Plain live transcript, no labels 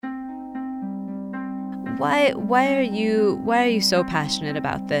Why are you so passionate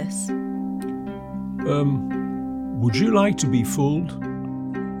about this? Would you like to be fooled?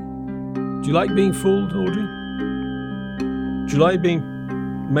 Do you like being fooled, Audrey? Do you like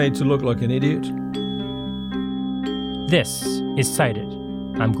being made to look like an idiot? This is Cited.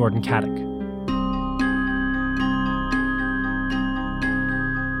 I'm Gordon Kaddick.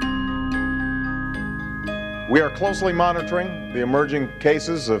 We are closely monitoring the emerging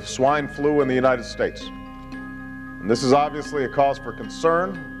cases of swine flu in the United States. And this is obviously a cause for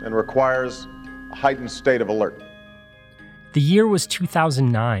concern and requires a heightened state of alert. The year was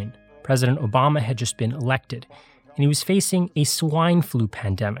 2009. President Obama had just been elected, and he was facing a swine flu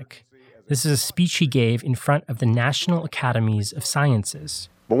pandemic. This is a speech he gave in front of the National Academies of Sciences.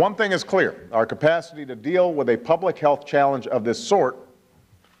 But one thing is clear: our capacity to deal with a public health challenge of this sort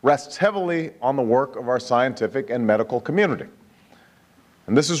rests heavily on the work of our scientific and medical community.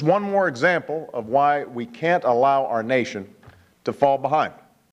 And this is one more example of why we can't allow our nation to fall behind.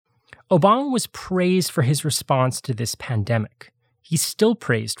 Obama was praised for his response to this pandemic. He's still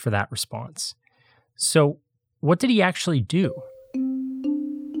praised for that response. So, what did he actually do?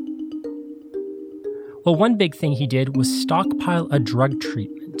 Well, one big thing he did was stockpile a drug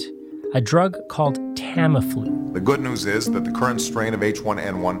treatment, a drug called Tamiflu. The good news is that the current strain of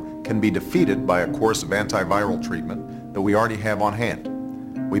H1N1 can be defeated by a course of antiviral treatment that we already have on hand.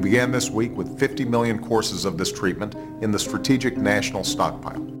 We began this week with 50 million courses of this treatment in the Strategic National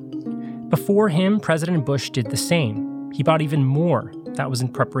Stockpile. Before him, President Bush did the same. He bought even more. That was in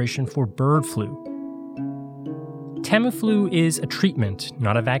preparation for bird flu. Tamiflu is a treatment,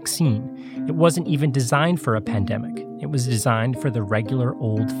 not a vaccine. It wasn't even designed for a pandemic. It was designed for the regular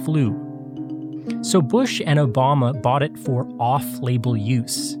old flu. So Bush and Obama bought it for off-label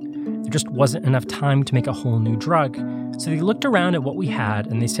use. There just wasn't enough time to make a whole new drug, so they looked around at what we had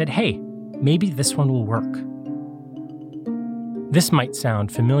and they said, hey, maybe this one will work. This might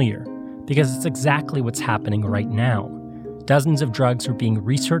sound familiar, because it's exactly what's happening right now. Dozens of drugs are being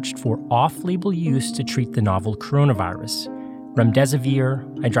researched for off-label use to treat the novel coronavirus. Remdesivir,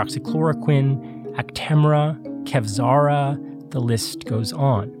 hydroxychloroquine, Actemra, Kevzara, the list goes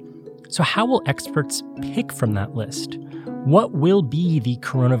on. So how will experts pick from that list? What will be the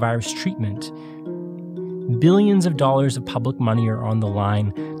coronavirus treatment? Billions of dollars of public money are on the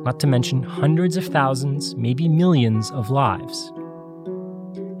line, not to mention hundreds of thousands, maybe millions of lives.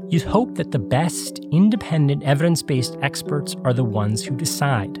 You'd hope that the best, independent, evidence-based experts are the ones who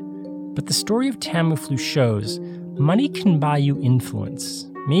decide. But the story of Tamiflu shows money can buy you influence.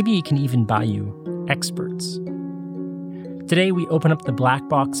 Maybe it can even buy you experts. Today, we open up the black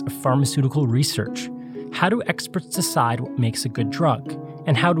box of pharmaceutical research. How do experts decide what makes a good drug?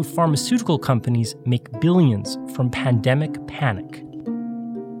 And how do pharmaceutical companies make billions from pandemic panic?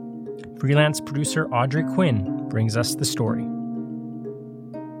 Freelance producer Audrey Quinn brings us the story.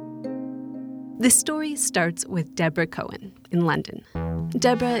 This story starts with Deborah Cohen in London.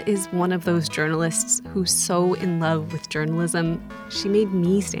 Deborah is one of those journalists who's so in love with journalism, she made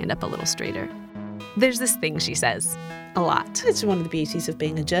me stand up a little straighter. There's this thing she says a lot. It's one of the beauties of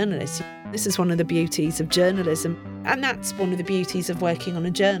being a journalist. This is one of the beauties of journalism, and that's one of the beauties of working on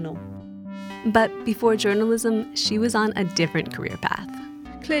a journal. But before journalism, she was on a different career path.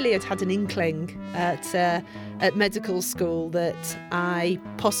 Clearly I'd had an inkling at medical school that I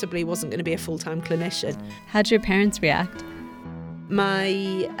possibly wasn't going to be a full-time clinician. How'd your parents react?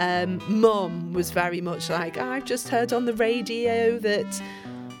 My mum was very much like, I've just heard on the radio that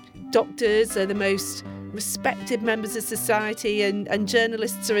doctors are the most respected members of society and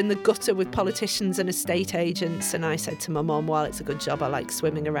journalists are in the gutter with politicians and estate agents. And I said to my mum, well, it's a good job I like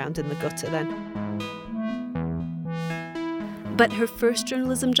swimming around in the gutter then. But her first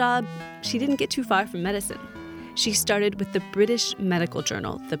journalism job, she didn't get too far from medicine. She started with the British medical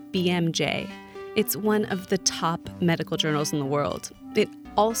journal, the BMJ. It's one of the top medical journals in the world. It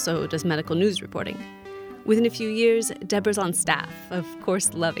also does medical news reporting. Within a few years, Deborah's on staff, of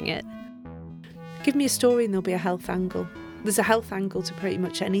course loving it. Give me a story and there'll be a health angle. There's a health angle to pretty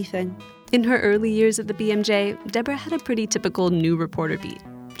much anything. In her early years at the BMJ, Deborah had a pretty typical new reporter beat.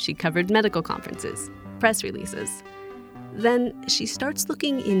 She covered medical conferences, press releases. Then she starts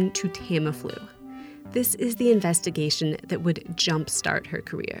looking into Tamiflu. This is the investigation that would jumpstart her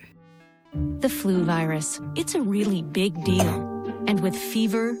career. The flu virus, it's a really big deal. And with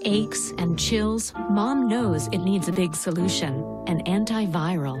fever, aches, and chills, Mom knows it needs a big solution, an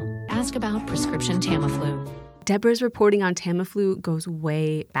antiviral. Ask about prescription Tamiflu. Deborah's reporting on Tamiflu goes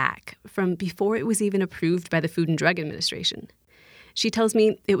way back, from before it was even approved by the Food and Drug Administration. She tells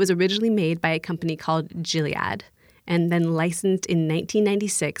me it was originally made by a company called Gilead, and then licensed in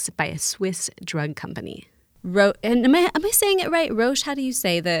 1996 by a Swiss drug company. And am I saying it right? Roche, how do you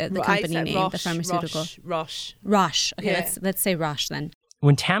say the company name, Roche, the pharmaceutical? Roche. Okay, Yeah. let's say Roche then.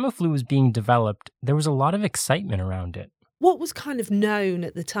 When Tamiflu was being developed, there was a lot of excitement around it. What was kind of known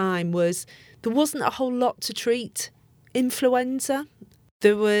at the time was there wasn't a whole lot to treat influenza.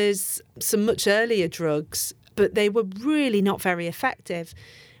 There was some much earlier drugs, but they were really not very effective.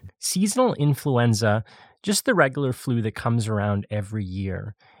 Seasonal influenza, just the regular flu that comes around every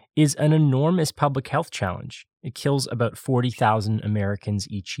year, is an enormous public health challenge. It kills about 40,000 Americans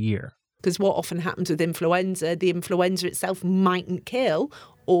each year. Because what often happens with influenza, the influenza itself mightn't kill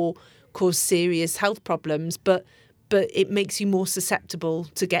or cause serious health problems, but it makes you more susceptible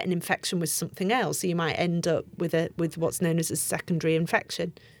to get an infection with something else. So you might end up with what's known as a secondary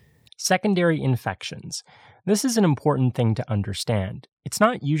infection. Secondary infections. This is an important thing to understand. It's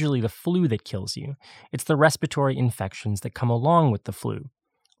not usually the flu that kills you. It's the respiratory infections that come along with the flu,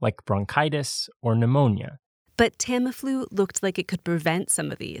 like bronchitis or pneumonia. But Tamiflu looked like it could prevent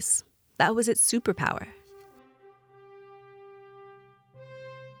some of these. That was its superpower.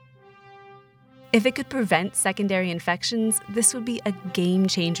 If it could prevent secondary infections, this would be a game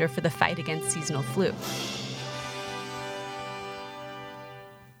changer for the fight against seasonal flu.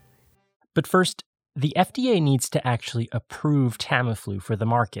 But first, the FDA needs to actually approve Tamiflu for the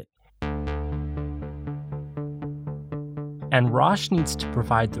market. And Roche needs to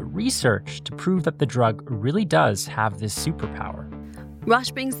provide the research to prove that the drug really does have this superpower.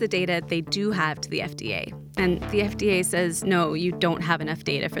 Roche brings the data they do have to the FDA, and the FDA says, no, you don't have enough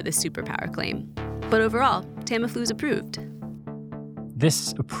data for this superpower claim. But overall, Tamiflu is approved.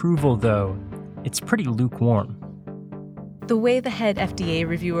 This approval, though, it's pretty lukewarm. The way the head FDA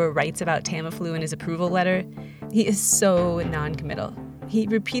reviewer writes about Tamiflu in his approval letter, he is so non-committal. He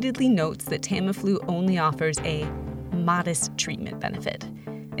repeatedly notes that Tamiflu only offers a modest treatment benefit.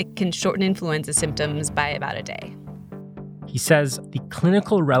 It can shorten influenza symptoms by about a day. He says the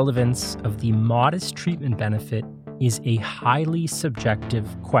clinical relevance of the modest treatment benefit is a highly subjective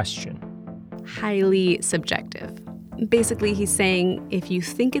question. Highly subjective. Basically, he's saying if you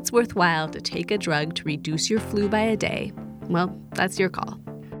think it's worthwhile to take a drug to reduce your flu by a day, well, that's your call.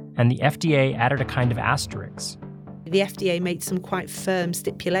 And the FDA added a kind of asterisk. The FDA made some quite firm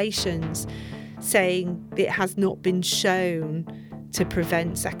stipulations saying it has not been shown to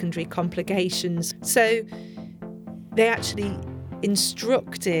prevent secondary complications. So they actually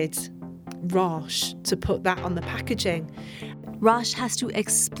instructed Roche to put that on the packaging. Roche has to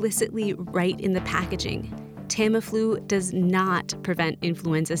explicitly write in the packaging, Tamiflu does not prevent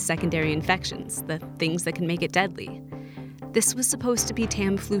influenza's secondary infections, the things that can make it deadly. This was supposed to be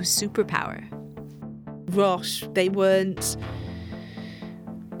Tamiflu's superpower. Roche, they weren't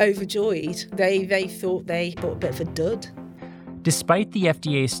overjoyed. They thought they bought a bit of a dud. Despite the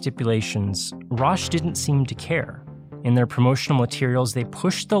FDA's stipulations, Roche didn't seem to care. In their promotional materials, they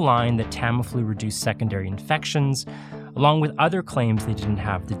pushed the line that Tamiflu reduced secondary infections, along with other claims they didn't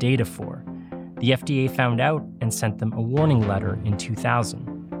have the data for. The FDA found out and sent them a warning letter in 2000.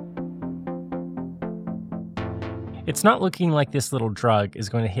 It's not looking like this little drug is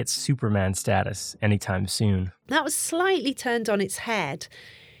going to hit Superman status anytime soon. That was slightly turned on its head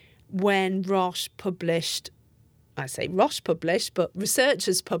when Roche published, I say Roche published, but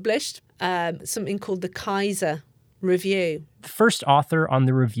researchers published something called the Kaiser Review. The first author on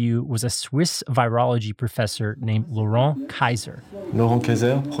the review was a Swiss virology professor named Laurent Kaiser. Laurent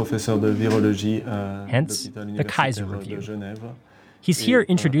Kaiser, professeur de virologie Hence, the Kaiser Review. He's here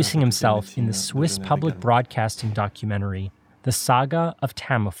introducing himself in the Swiss public broadcasting documentary, The Saga of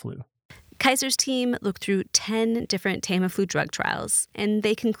Tamiflu. Kaiser's team looked through 10 different Tamiflu drug trials, and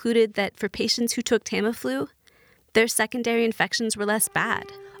they concluded that for patients who took Tamiflu, their secondary infections were less bad.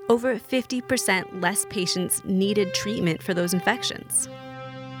 Over 50% less patients needed treatment for those infections.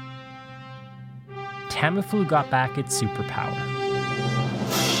 Tamiflu got back its superpower.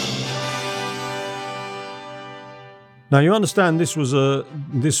 Now you understand this was a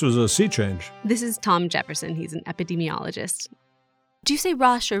sea change. This is Tom Jefferson. He's an epidemiologist. Do you say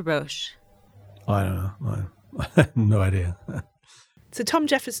Roche or Roche? I don't know. I have no idea. So Tom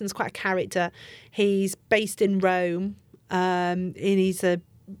Jefferson's quite a character. He's based in Rome, and he's a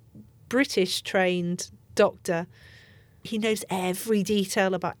British-trained doctor. He knows every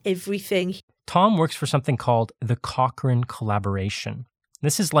detail about everything. Tom works for something called the Cochrane Collaboration.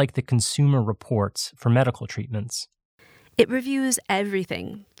 This is like the Consumer Reports for medical treatments. It reviews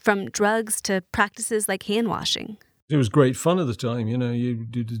everything, from drugs to practices like hand washing. It was great fun at the time. You know, you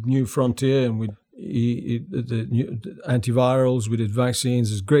did the New Frontier and the new antivirals, we did vaccines.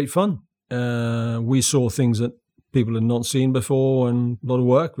 It was great fun. We saw things that people had not seen before, and a lot of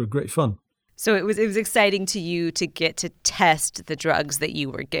work. It was great fun. So it was exciting to you to get to test the drugs that you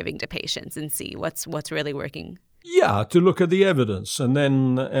were giving to patients and see what's really working. Yeah, to look at the evidence, and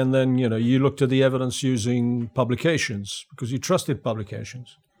then you looked at the evidence using publications because you trusted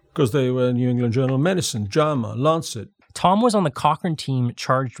publications because they were New England Journal of Medicine, JAMA, Lancet. Tom was on the Cochrane team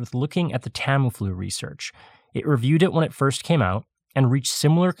charged with looking at the Tamiflu research. It reviewed it when it first came out and reached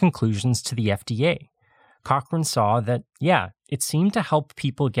similar conclusions to the FDA. Cochrane saw that, it seemed to help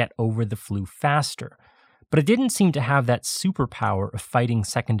people get over the flu faster, but it didn't seem to have that superpower of fighting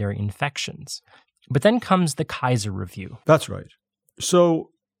secondary infections. But then comes the Kaiser review. That's right.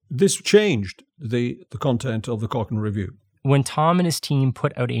 So this changed the content of the Cochrane review. When Tom and his team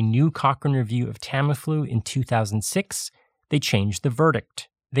put out a new Cochrane review of Tamiflu in 2006, they changed the verdict.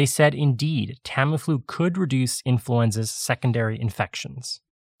 They said, indeed, Tamiflu could reduce influenza's secondary infections.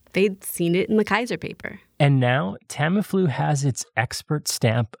 They'd seen it in the Kaiser paper. And now Tamiflu has its expert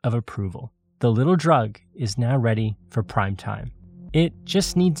stamp of approval. The little drug is now ready for prime time. It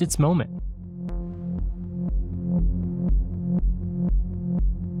just needs its moment.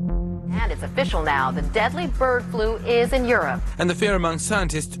 And it's official now, the deadly bird flu is in Europe. And the fear among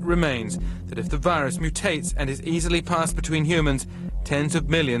scientists remains that if the virus mutates and is easily passed between humans, tens of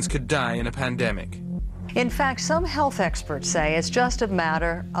millions could die in a pandemic. In fact, some health experts say it's just a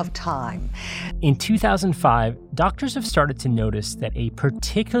matter of time. In 2005, doctors have started to notice that a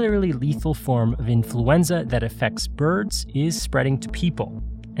particularly lethal form of influenza that affects birds is spreading to people,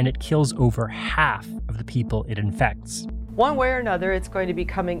 and it kills over half of the people it infects. One way or another, it's going to be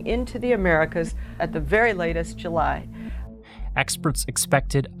coming into the Americas at the very latest July. Experts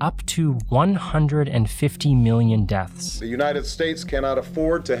expected up to 150 million deaths. The United States cannot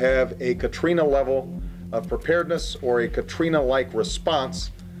afford to have a Katrina level of preparedness or a Katrina-like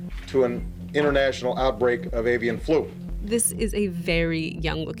response to an international outbreak of avian flu. This is a very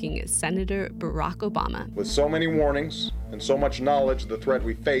young-looking Senator Barack Obama. With so many warnings and so much knowledge of the threat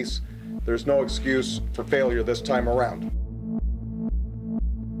we face, there's no excuse for failure this time around.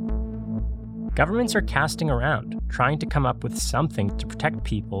 Governments are casting around, trying to come up with something to protect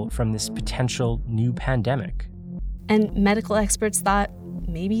people from this potential new pandemic. And medical experts thought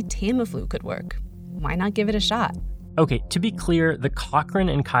maybe Tamiflu could work. Why not give it a shot? Okay, to be clear, the Cochrane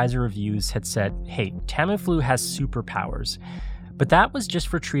and Kaiser reviews had said, hey, Tamiflu has superpowers. But that was just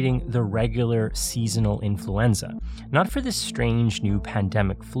for treating the regular seasonal influenza, not for this strange new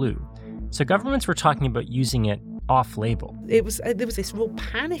pandemic flu. So governments were talking about using it off-label. There was this real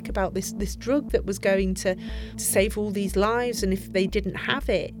panic about this drug that was going to save all these lives, and if they didn't have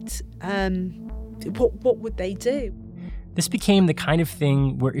it, what would they do? This became the kind of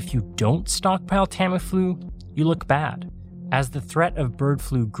thing where if you don't stockpile Tamiflu, you look bad. As the threat of bird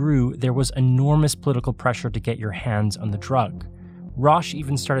flu grew, there was enormous political pressure to get your hands on the drug. Roche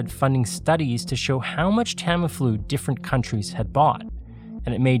even started funding studies to show how much Tamiflu different countries had bought,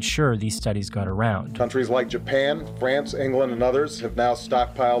 and it made sure these studies got around. Countries like Japan, France, England, and others have now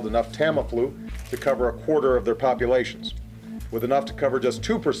stockpiled enough Tamiflu to cover a quarter of their populations. With enough to cover just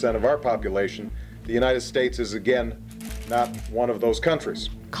 2% of our population, the United States is again not one of those countries.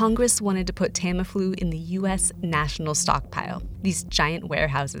 Congress wanted to put Tamiflu in the U.S. national stockpile, these giant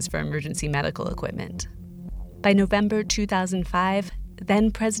warehouses for emergency medical equipment. By November 2005, then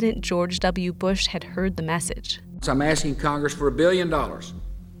President George W. Bush had heard the message. I'm asking Congress for $1 billion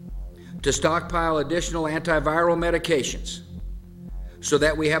to stockpile additional antiviral medications so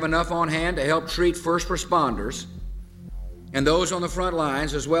that we have enough on hand to help treat first responders and those on the front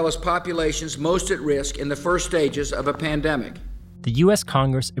lines, as well as populations most at risk in the first stages of a pandemic. The U.S.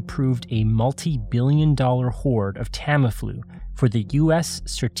 Congress approved a multi-billion-dollar hoard of Tamiflu for the U.S.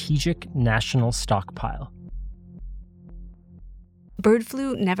 Strategic National Stockpile. Bird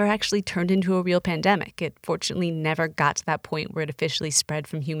flu never actually turned into a real pandemic. It fortunately never got to that point where it officially spread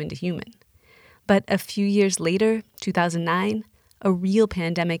from human to human. But a few years later, 2009, a real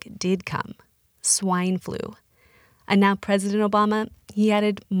pandemic did come: swine flu. And now President Obama, he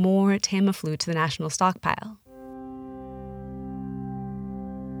added more Tamiflu to the national stockpile.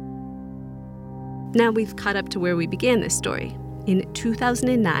 Now we've caught up to where we began this story. In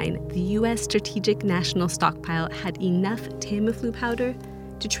 2009, the U.S. Strategic National Stockpile had enough Tamiflu powder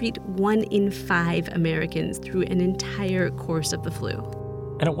to treat 1 in 5 Americans through an entire course of the flu.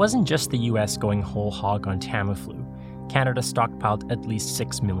 And it wasn't just the U.S. going whole hog on Tamiflu. Canada stockpiled at least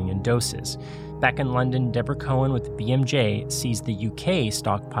 6 million doses. Back in London, Deborah Cohen with the BMJ sees the UK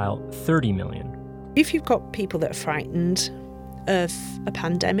stockpile 30 million. If you've got people that are frightened of a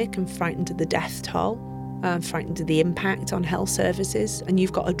pandemic and frightened of the death toll, frightened of the impact on health services, and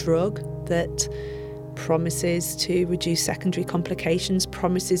you've got a drug that promises to reduce secondary complications,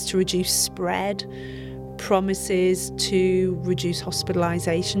 promises to reduce spread, promises to reduce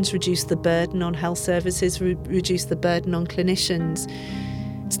hospitalizations, reduce the burden on health services, reduce the burden on clinicians.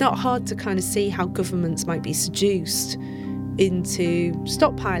 It's not hard to kind of see how governments might be seduced into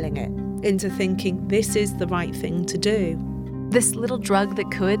stockpiling it, into thinking this is the right thing to do. This little drug that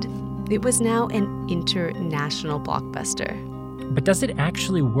could, it was now an international blockbuster. But does it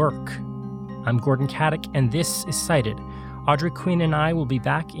actually work? I'm Gordon Caddick, and this is Cited. Audrey Quinn and I will be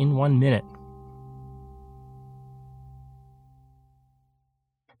back in 1 minute.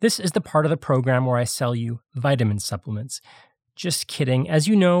 This is the part of the program where I sell you vitamin supplements. Just kidding. As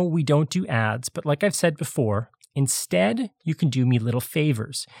you know, we don't do ads, but like I've said before, instead, you can do me little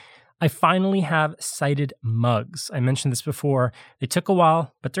favors. I finally have Cited mugs. I mentioned this before. They took a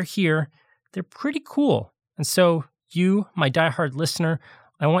while, but they're here. They're pretty cool. And so you, my diehard listener,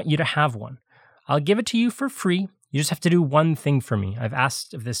 I want you to have one. I'll give it to you for free. You just have to do one thing for me. I've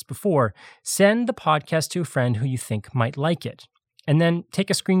asked of this before. Send the podcast to a friend who you think might like it. And then take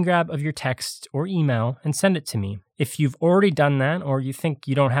a screen grab of your text or email and send it to me. If you've already done that, or you think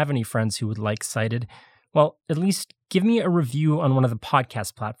you don't have any friends who would like Cited, well, at least give me a review on one of the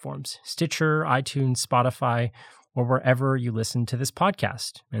podcast platforms, Stitcher, iTunes, Spotify, or wherever you listen to this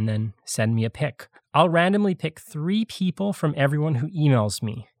podcast, and then send me a pic. I'll randomly pick 3 people from everyone who emails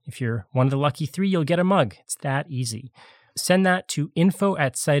me. If you're one of the lucky 3, you'll get a mug. It's that easy. Send that to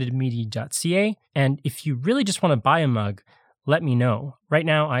info@citedmedia.ca, and if you really just want to buy a mug, let me know. Right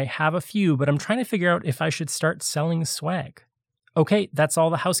now, I have a few, but I'm trying to figure out if I should start selling swag. Okay, that's all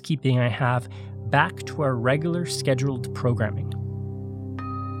the housekeeping I have. Back to our regular scheduled programming.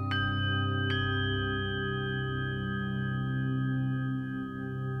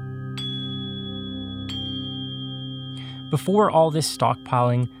 Before all this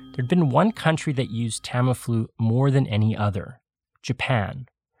stockpiling, there'd been one country that used Tamiflu more than any other: Japan.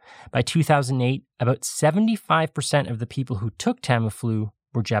 By 2008, about 75% of the people who took Tamiflu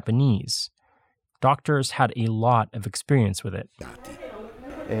were Japanese. Doctors had a lot of experience with it.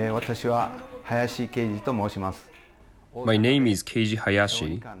 My name is Keiji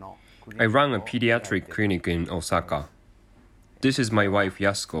Hayashi. I run a pediatric clinic in Osaka. This is my wife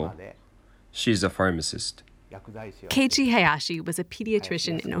Yasuko. She's a pharmacist. Keiji Hayashi was a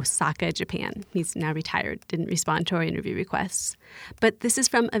pediatrician in Osaka, Japan. He's now retired, didn't respond to our interview requests. But this is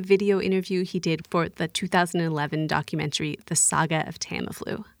from a video interview he did for the 2011 documentary, The Saga of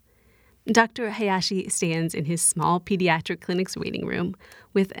Tamiflu. Dr. Hayashi stands in his small pediatric clinic's waiting room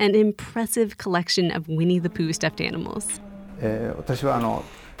with an impressive collection of Winnie the Pooh stuffed animals. When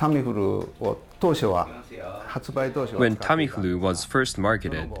Tamiflu was first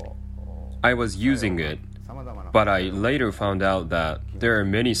marketed, I was using it, but I later found out that there are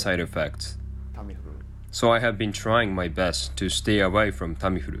many side effects. So I have been trying my best to stay away from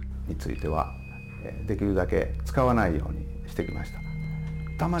Tamiflu.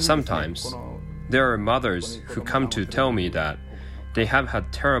 Sometimes, there are mothers who come to tell me that they have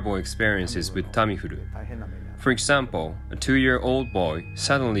had terrible experiences with Tamiflu. For example, a 2-year-old boy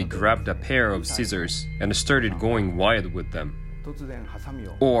suddenly grabbed a pair of scissors and started going wild with them.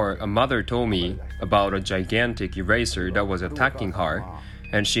 Or a mother told me about a gigantic eraser that was attacking her,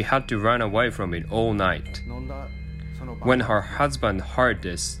 and she had to run away from it all night. When her husband heard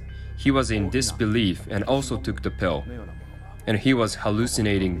this, he was in disbelief and also took the pill, and he was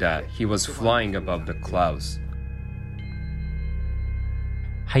hallucinating that he was flying above the clouds.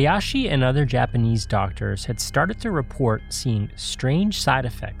 Hayashi and other Japanese doctors had started to report seeing strange side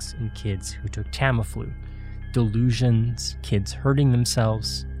effects in kids who took Tamiflu. Delusions, kids hurting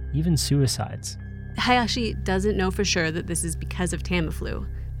themselves, even suicides. Hayashi doesn't know for sure that this is because of Tamiflu,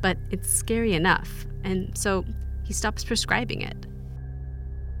 but it's scary enough, and so he stops prescribing it.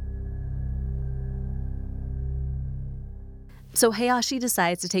 So Hayashi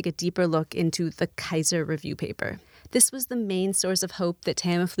decides to take a deeper look into the Kaiser Review paper. This was the main source of hope that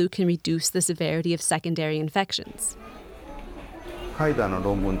Tamiflu can reduce the severity of secondary infections.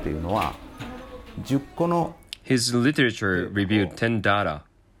 His literature reviewed 10 data.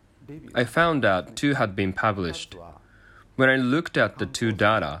 I found that 2 had been published. When I looked at the 2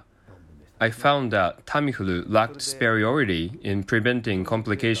 data, I found that Tamiflu lacked superiority in preventing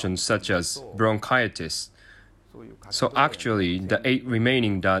complications such as bronchitis. So actually, the 8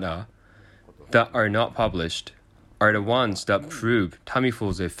 remaining data that are not published are the ones that prove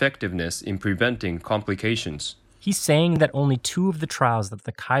Tamiflu's effectiveness in preventing complications. He's saying that only 2 of the trials that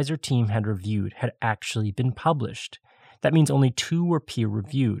the Kaiser team had reviewed had actually been published. That means only 2 were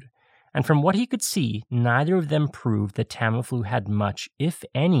peer-reviewed. And from what he could see, neither of them proved that Tamiflu had much, if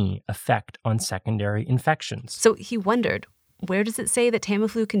any, effect on secondary infections. So he wondered, where does it say that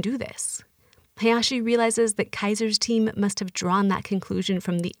Tamiflu can do this? Hayashi realizes that Kaiser's team must have drawn that conclusion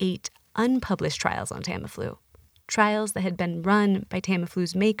from the 8 unpublished trials on Tamiflu, trials that had been run by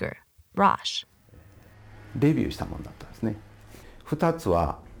Tamiflu's maker, Roche. レビューしたものだったんですね。2つ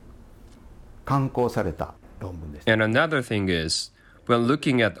は刊行された論文です。 And another thing is, when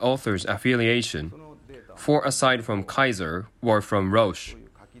looking at authors' affiliation, 4 aside from Kaiser were from Roche,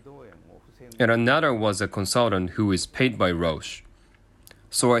 and another was a consultant who is paid by Roche.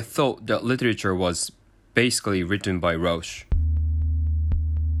 So I thought that literature was basically written by Roche.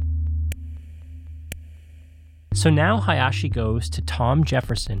 So now Hayashi goes to Tom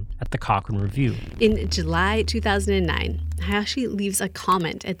Jefferson at the Cochrane Review. In July 2009, Hayashi leaves a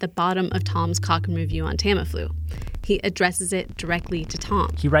comment at the bottom of Tom's Cochrane Review on Tamiflu. He addresses it directly to Tom.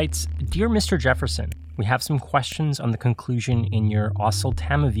 He writes, "Dear Mr. Jefferson, we have some questions on the conclusion in your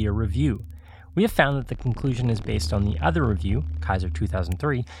oseltamivir review. We have found that the conclusion is based on the other review, Kaiser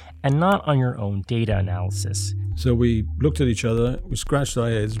 2003, and not on your own data analysis." So we looked at each other, we scratched our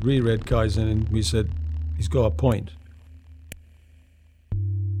heads, reread Kaiser, and we said, he's got a point.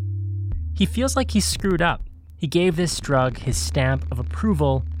 He feels like he's screwed up. He gave this drug his stamp of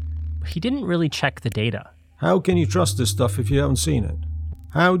approval, but he didn't really check the data. How can you trust this stuff if you haven't seen it?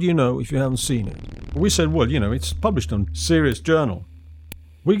 How do you know if you haven't seen it? We said, well, it's published in a serious journal.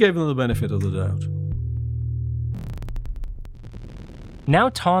 We gave them the benefit of the doubt. Now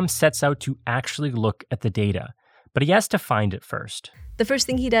Tom sets out to actually look at the data, but he has to find it first. The first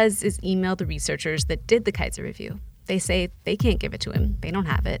thing he does is email the researchers that did the Kaiser review. They say they can't give it to him. They don't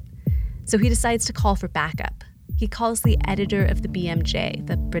have it. So he decides to call for backup. He calls the editor of the BMJ,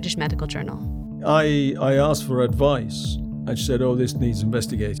 the British Medical Journal. I asked for advice. I said, this needs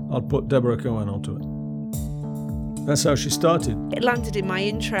investigating. I'll put Deborah Cohen onto it. That's how she started. It landed in my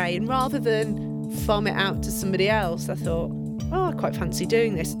in tray, and rather than farm it out to somebody else, I thought, I quite fancy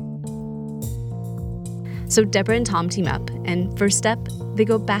doing this. So Deborah and Tom team up, and first step, they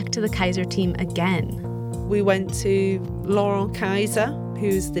go back to the Kaiser team again. We went to Laurent Kaiser,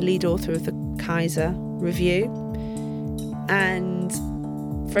 who's the lead author of the Kaiser review, and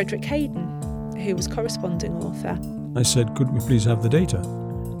Frederick Hayden, who was corresponding author. I said, could we please have the data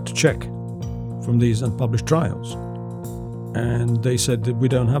to check from these unpublished trials? And they said that we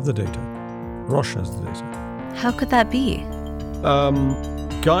don't have the data. Roche has the data. How could that be?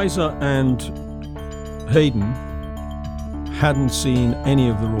 Kaiser and Hayden hadn't seen any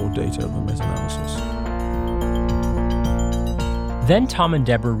of the raw data of the meta-analysis. Then Tom and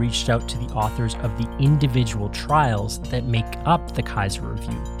Deborah reached out to the authors of the individual trials that make up the Kaiser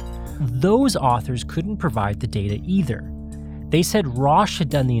review. Those authors couldn't provide the data either. They said Roche had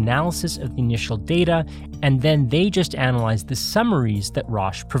done the analysis of the initial data, and then they just analyzed the summaries that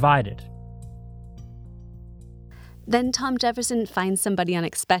Roche provided. Then Tom Jefferson finds somebody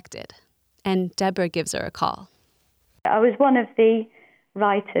unexpected, and Deborah gives her a call. I was one of the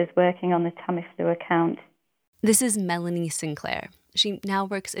writers working on the Tamiflu account. This is Melanie Sinclair. She now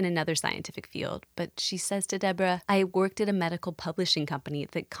works in another scientific field, but she says to Deborah, I worked at a medical publishing company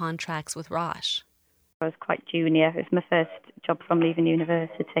that contracts with Roche. I was quite junior. It was my first job from leaving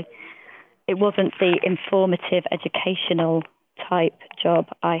university. It wasn't the informative, educational type job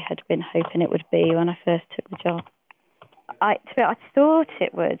I had been hoping it would be when I first took the job. I thought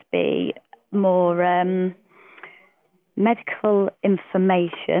it would be more medical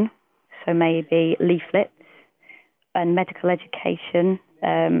information, so maybe leaflets and medical education,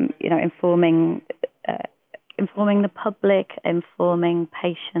 informing the public, informing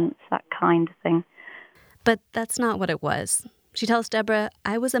patients, that kind of thing. But that's not what it was. She tells Deborah,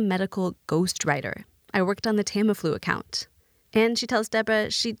 I was a medical ghostwriter. I worked on the Tamiflu account. And she tells Deborah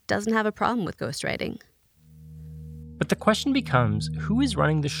she doesn't have a problem with ghostwriting. But the question becomes, who is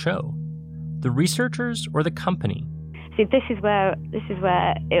running the show? The researchers or the company? See, this is where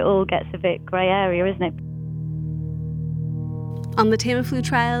it all gets a bit grey area, isn't it? On the Tamiflu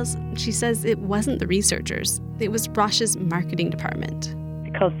trials, she says it wasn't the researchers. It was Roche's marketing department.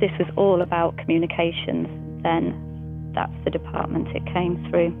 Because this was all about communications, then that's the department it came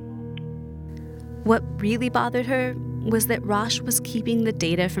through. What really bothered her was that Roche was keeping the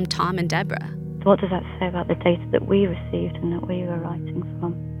data from Tom and Deborah. What does that say about the data that we received and that we were writing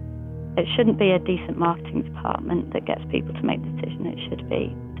from? It shouldn't be a decent marketing department that gets people to make the decision. It should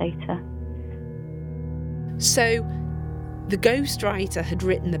be data. So the ghostwriter had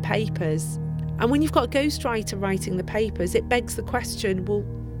written the papers. And when you've got a ghostwriter writing the papers, it begs the question, well,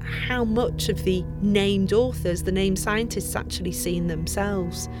 how much of the named authors, the named scientists, actually seen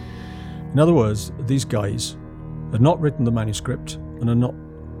themselves? In other words, these guys had not written the manuscript and are not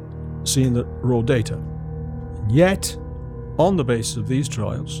seeing the raw data. And yet, on the basis of these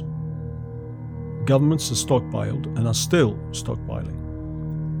trials, governments have stockpiled and are still stockpiling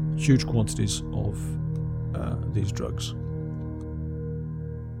huge quantities of these drugs.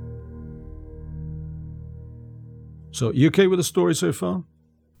 So, you okay with the story so far?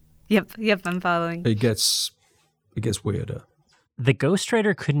 Yep, I'm following. It gets weirder. The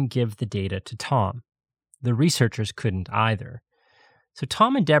ghostwriter couldn't give the data to Tom. The researchers couldn't either. So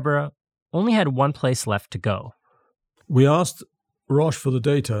Tom and Deborah only had one place left to go. We asked Roche for the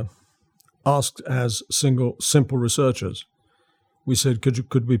data, asked as simple researchers. We said,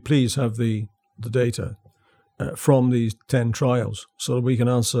 could we please have the data from these 10 trials so that we can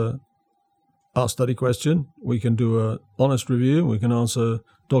answer our study question, we can do an honest review, we can answer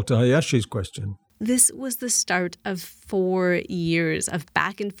Dr. Hayashi's question. This was the start of 4 years of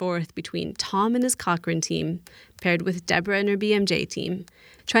back and forth between Tom and his Cochrane team, paired with Deborah and her BMJ team,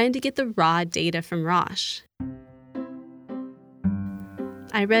 trying to get the raw data from Roche.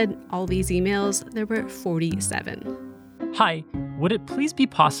 I read all these emails. There were 47. Hi, would it please be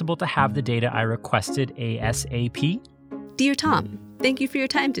possible to have the data I requested ASAP? Dear Tom, thank you for your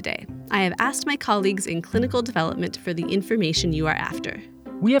time today. I have asked my colleagues in clinical development for the information you are after.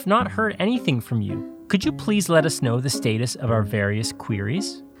 We have not heard anything from you. Could you please let us know the status of our various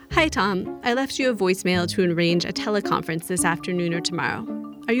queries? Hi, Tom. I left you a voicemail to arrange a teleconference this afternoon or tomorrow.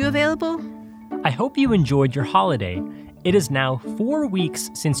 Are you available? I hope you enjoyed your holiday. It is now 4 weeks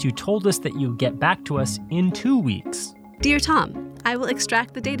since you told us that you'd get back to us in 2 weeks. Dear Tom, I will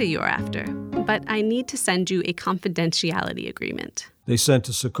extract the data you are after, but I need to send you a confidentiality agreement. They sent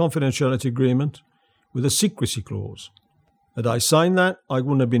us a confidentiality agreement with a secrecy clause. Had I signed that, I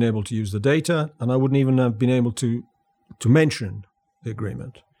wouldn't have been able to use the data, and I wouldn't even have been able to mention the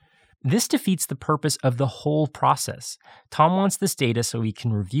agreement. This defeats the purpose of the whole process. Tom wants this data so he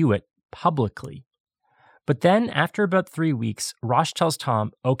can review it publicly. But then, after about 3 weeks, Roche tells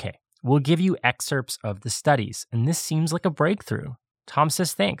Tom, okay, we'll give you excerpts of the studies, and this seems like a breakthrough. Tom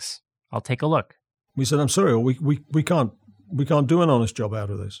says thanks. I'll take a look. We said, I'm sorry, we can't do an honest job out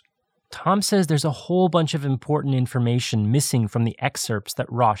of this. Tom says there's a whole bunch of important information missing from the excerpts that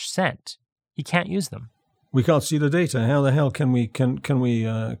Roche sent. He can't use them. We can't see the data. How the hell can we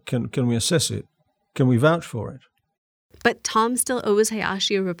assess it? Can we vouch for it? But Tom still owes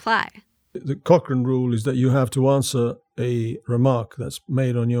Hayashi a reply. The Cochrane rule is that you have to answer a remark that's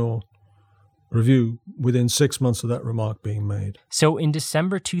made on your review within 6 months of that remark being made. So in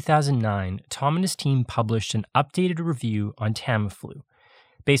December 2009, Tom and his team published an updated review on Tamiflu.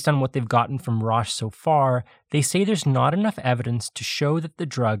 Based on what they've gotten from Roche so far, they say there's not enough evidence to show that the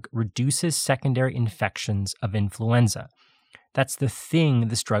drug reduces secondary infections of influenza. That's the thing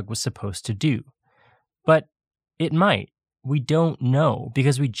this drug was supposed to do. But it might. We don't know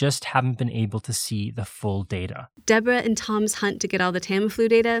because we just haven't been able to see the full data. Deborah and Tom's hunt to get all the Tamiflu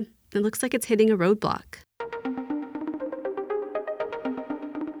data, it looks like it's hitting a roadblock.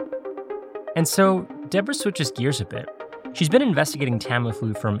 And so Deborah switches gears a bit. She's been investigating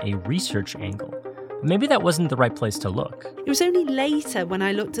Tamiflu from a research angle. But maybe that wasn't the right place to look. It was only later when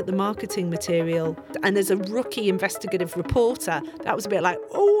I looked at the marketing material and there's a rookie investigative reporter. That was a bit like,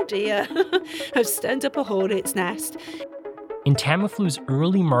 oh dear, I've stirred up a hornet's nest. In Tamiflu's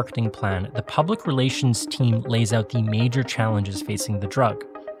early marketing plan, the public relations team lays out the major challenges facing the drug.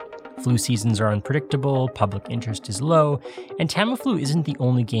 Flu seasons are unpredictable, public interest is low, and Tamiflu isn't the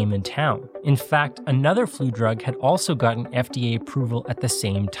only game in town. In fact, another flu drug had also gotten FDA approval at the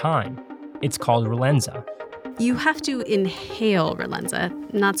same time. It's called Relenza. You have to inhale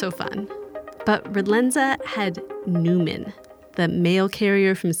Relenza, not so fun. But Relenza had Newman, the mail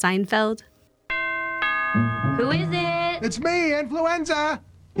carrier from Seinfeld. Who is it? It's me, influenza.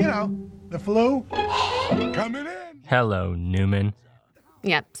 You know, the flu. Coming in. Hello, Newman.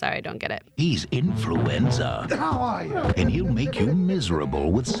 Yep, sorry, don't get it. He's influenza. How are you? And he'll make you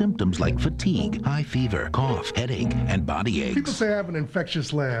miserable with symptoms like fatigue, high fever, cough, headache, and body aches. People say I have an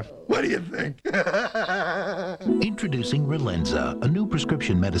infectious laugh. What do you think? Introducing Relenza, a new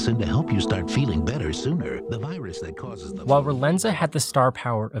prescription medicine to help you start feeling better sooner. The virus that causes the... While Relenza had the star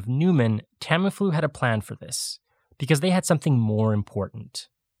power of Newman, Tamiflu had a plan for this, because they had something more important.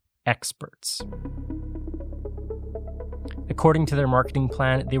 Experts. According to their marketing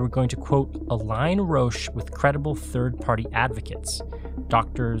plan, they were going to, quote, align Roche with credible third-party advocates,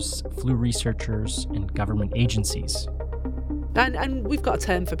 doctors, flu researchers, and government agencies. And we've got a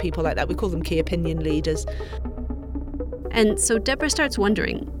term for people like that. We call them key opinion leaders. And so Deborah starts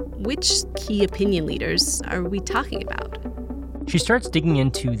wondering, which key opinion leaders are we talking about? She starts digging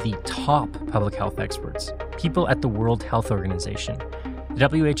into the top public health experts, people at the World Health Organization. The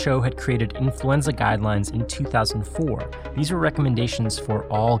WHO had created influenza guidelines in 2004. These were recommendations for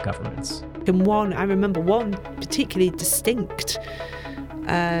all governments. And I remember one particularly distinct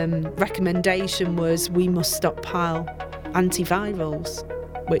recommendation was we must stockpile antivirals,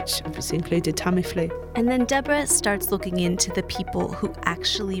 which obviously included Tamiflu. And then Deborah starts looking into the people who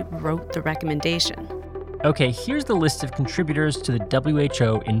actually wrote the recommendation. Okay, here's the list of contributors to the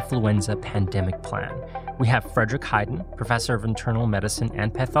WHO Influenza Pandemic Plan. We have Frederick Hayden, professor of internal medicine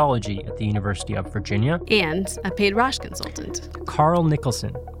and pathology at the University of Virginia. And a paid Roche consultant. Carl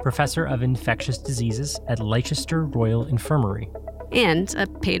Nicholson, professor of infectious diseases at Leicester Royal Infirmary. And a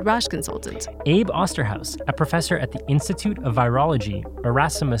paid Roche consultant. Abe Osterhaus, a professor at the Institute of Virology,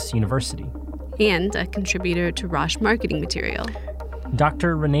 Erasmus University. And a contributor to Roche marketing material.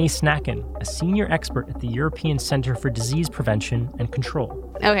 Dr. Renee Snacken, a senior expert at the European Center for Disease Prevention and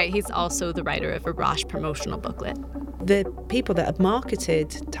Control. Okay, he's also the writer of a Roche promotional booklet. The people that had marketed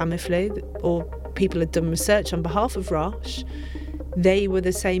Tamiflu, or people had done research on behalf of Roche, they were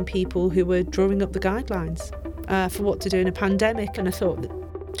the same people who were drawing up the guidelines for what to do in a pandemic. And I thought,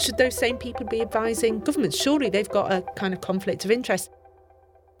 should those same people be advising governments? Surely they've got a kind of conflict of interest.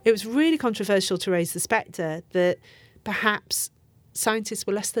 It was really controversial to raise the spectre that perhaps scientists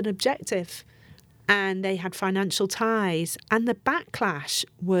were less than objective and they had financial ties, and the backlash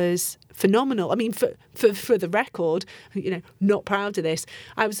was phenomenal. I mean, for the record, not proud of this.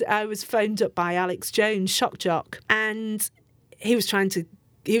 I was phoned up by Alex Jones, shock jock, and he was trying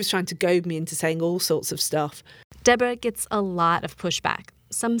to goad me into saying all sorts of stuff. Deborah gets a lot of pushback.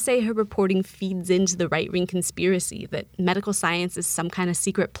 Some say her reporting feeds into the right-wing conspiracy that medical science is some kind of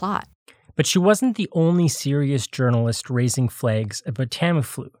secret plot. But she wasn't the only serious journalist raising flags about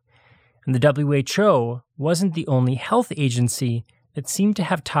Tamiflu. And the WHO wasn't the only health agency that seemed to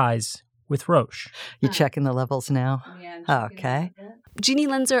have ties with Roche. You checking the levels now? Yeah. Okay. Jeannie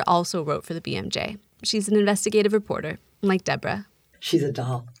Lenzer also wrote for the BMJ. She's an investigative reporter, like Deborah. She's a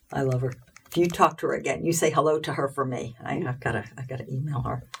doll. I love her. If you talk to her again, you say hello to her for me. I've got to email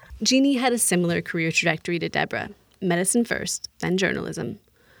her. Jeannie had a similar career trajectory to Deborah. Medicine first, then journalism.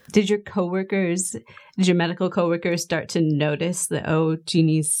 Did your medical coworkers start to notice that,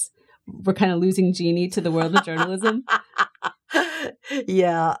 we're kind of losing Jeannie to the world of journalism?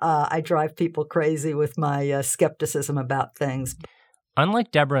 Yeah, I drive people crazy with my skepticism about things.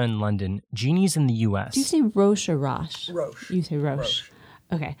 Unlike Deborah in London, Jeannie's in the U.S. Do you say Roche or Roche? Roche. You say Roche.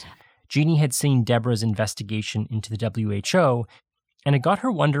 Okay. Jeannie had seen Deborah's investigation into the WHO, and it got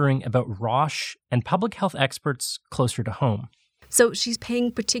her wondering about Roche and public health experts closer to home. So she's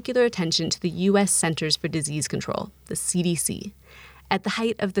paying particular attention to the U.S. Centers for Disease Control, the CDC. At the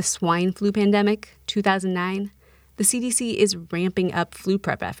height of the swine flu pandemic, 2009, the CDC is ramping up flu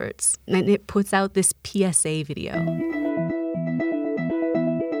prep efforts, and it puts out this PSA video.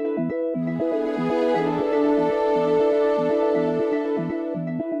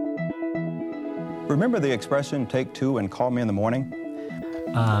 Remember the expression, take two and call me in the morning?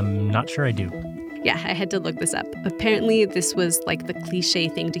 Not sure I do. Yeah, I had to look this up. Apparently, this was like the cliche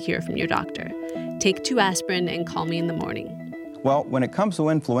thing to hear from your doctor. Take 2 aspirin and call me in the morning. Well, when it comes to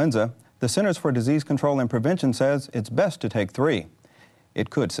influenza, the Centers for Disease Control and Prevention says it's best to take 3. It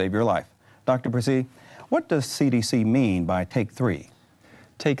could save your life. Dr. Brzee, what does CDC mean by take 3?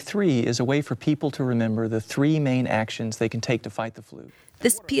 Take 3 is a way for people to remember the 3 main actions they can take to fight the flu.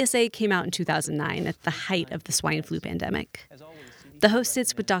 This PSA came out in 2009 at the height of the swine flu pandemic. The host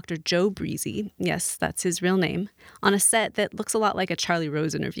sits with Dr. Joe Brzee, yes, that's his real name, on a set that looks a lot like a Charlie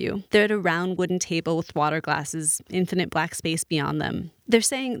Rose interview. They're at a round wooden table with water glasses, infinite black space beyond them. They're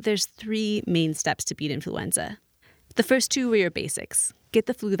saying there's 3 main steps to beat influenza. The first 2 are your basics. Get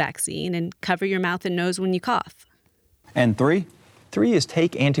the flu vaccine and cover your mouth and nose when you cough. And 3? 3 is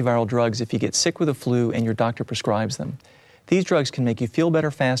take antiviral drugs if you get sick with the flu and your doctor prescribes them. These drugs can make you feel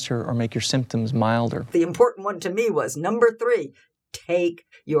better faster or make your symptoms milder. The important one to me was number 3. Take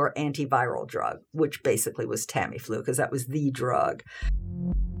your antiviral drug, which basically was Tamiflu, because that was the drug.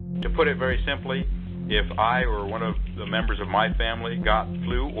 To put it very simply, if I or one of the members of my family got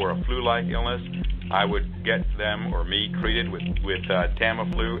flu or a flu-like illness, I would get them or me treated with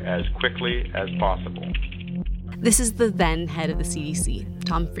Tamiflu as quickly as possible. This is the then head of the CDC,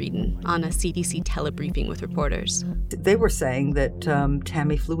 Tom Frieden, on a CDC telebriefing with reporters. They were saying that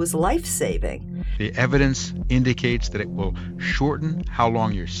Tamiflu was life-saving. The evidence indicates that it will shorten how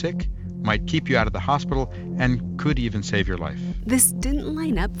long you're sick, might keep you out of the hospital, and could even save your life. This didn't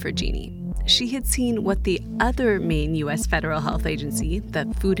line up for Jeannie. She had seen what the other main U.S. federal health agency,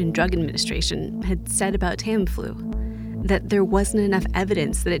 the Food and Drug Administration, had said about Tamiflu. that there wasn't enough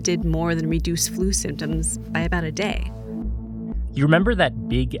evidence that it did more than reduce flu symptoms by about a day. You remember that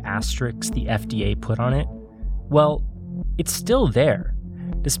big asterisk the FDA put on it? Well, it's still there.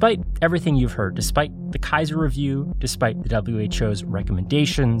 Despite everything you've heard, despite the Kaiser review, despite the WHO's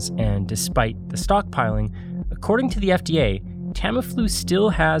recommendations, and despite the stockpiling, according to the FDA, Tamiflu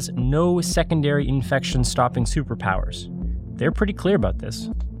still has no secondary infection-stopping superpowers. They're pretty clear about this.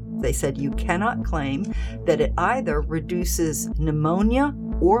 They said you cannot claim that it either reduces pneumonia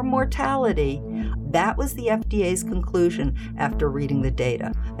or mortality. That was the FDA's conclusion after reading the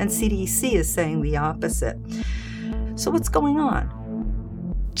data. And CDC is saying the opposite. So what's going on?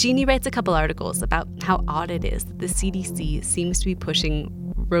 Jeannie writes a couple articles about how odd it is that the CDC seems to be pushing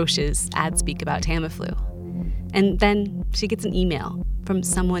Roche's ad speak about Tamiflu. And then she gets an email from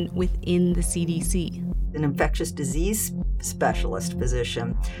someone within the CDC. An infectious disease specialist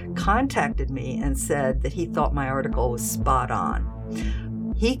physician contacted me and said that he thought my article was spot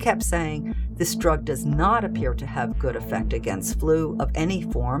on. He kept saying this drug does not appear to have good effect against flu of any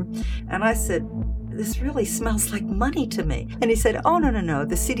form. And I said, this really smells like money to me. And he said, oh, no,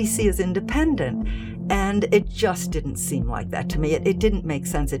 the CDC is independent. And it just didn't seem like that to me. It didn't make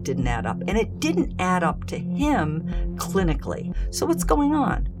sense. It didn't add up. And it didn't add up to him clinically. So what's going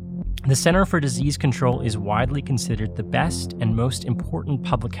on? The Center for Disease Control is widely considered the best and most important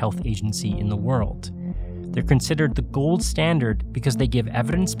public health agency in the world. They're considered the gold standard because they give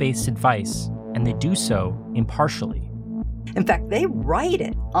evidence-based advice, and they do so impartially. In fact, they write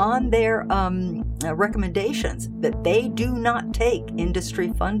it on their recommendations that they do not take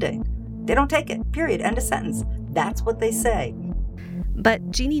industry funding. They don't take it, period, end of sentence. That's what they say.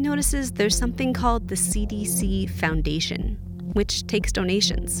 But Jeannie notices there's something called the CDC Foundation, which takes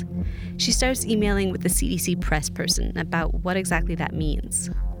donations. She starts emailing with the CDC press person about what exactly that means.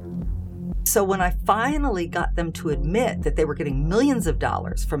 So when I finally got them to admit that they were getting millions of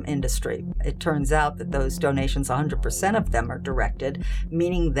dollars from industry, it turns out that those donations, 100% of them are directed,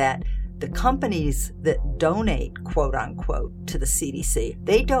 meaning that the companies that donate, quote unquote, to the CDC,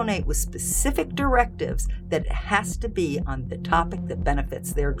 they donate with specific directives that it has to be on the topic that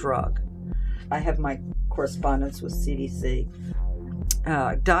benefits their drug. I have my correspondence with CDC.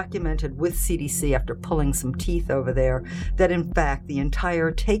 Documented with CDC after pulling some teeth over there that in fact the entire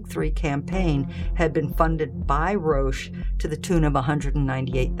Take 3 campaign had been funded by Roche to the tune of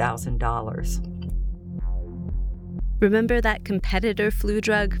 $198,000. Remember that competitor flu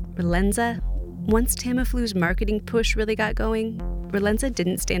drug, Relenza? Once Tamiflu's marketing push really got going, Relenza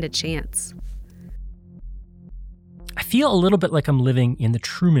didn't stand a chance. I feel a little bit like I'm living in The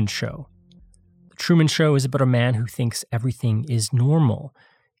Truman Show. The Truman Show is about a man who thinks everything is normal.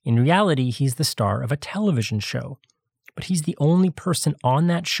 In reality, he's the star of a television show, but he's the only person on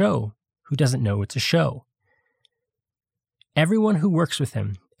that show who doesn't know it's a show. Everyone who works with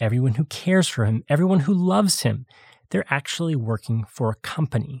him, everyone who cares for him, everyone who loves him, they're actually working for a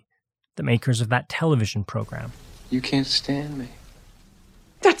company, the makers of that television program. You can't stand me.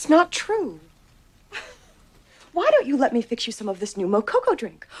 That's not true. Why don't you let me fix you some of this new Mococo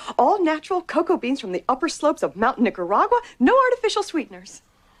drink? All natural cocoa beans from the upper slopes of Mount Nicaragua, no artificial sweeteners.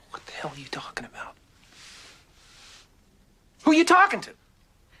 What the hell are you talking about? Who are you talking to?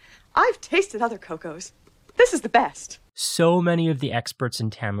 I've tasted other cocos. This is the best. So many of the experts in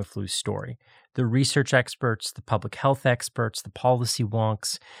Tamiflu's story, the research experts, the public health experts, the policy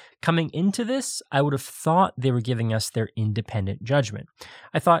wonks, coming into this, I would have thought they were giving us their independent judgment.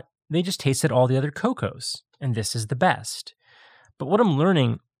 I thought they just tasted all the other cocos, and this is the best. But what I'm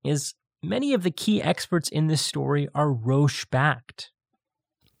learning is many of the key experts in this story are Roche-backed.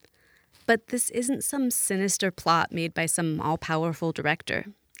 But this isn't some sinister plot made by some all-powerful director.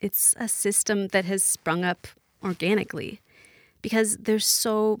 It's a system that has sprung up organically because there's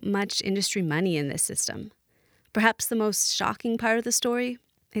so much industry money in this system. Perhaps the most shocking part of the story,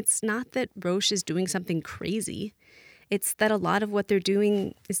 it's not that Roche is doing something crazy. It's that a lot of what they're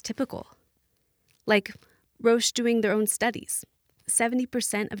doing is typical. Like Roche doing their own studies.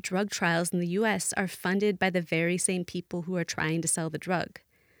 70% of drug trials in the US are funded by the very same people who are trying to sell the drug.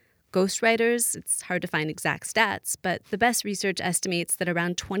 Ghostwriters, it's hard to find exact stats, but the best research estimates that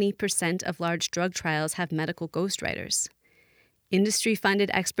around 20% of large drug trials have medical ghostwriters.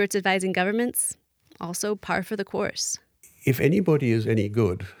 Industry-funded experts advising governments, also par for the course. If anybody is any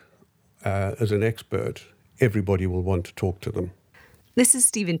good as an expert, everybody will want to talk to them. This is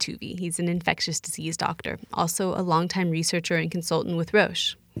Stephen Tuvey. He's an infectious disease doctor, also a longtime researcher and consultant with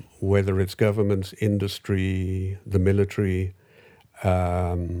Roche. Whether it's governments, industry, the military,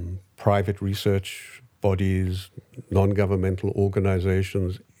 private research bodies, non-governmental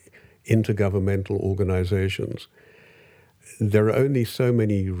organizations, intergovernmental organizations, there are only so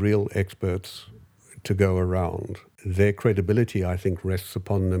many real experts to go around. Their credibility, I think, rests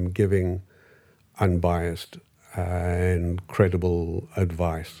upon them giving unbiased and credible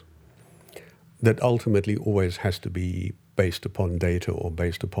advice that ultimately always has to be based upon data or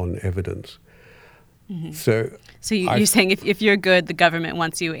based upon evidence. Mm-hmm. So you're saying if you're good, the government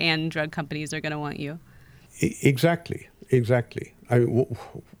wants you and drug companies are going to want you? Exactly. I mean,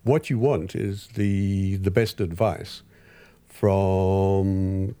 what you want is the best advice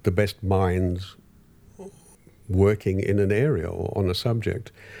from the best minds working in an area or on a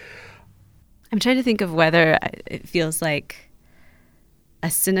subject. I'm trying to think of whether it feels like a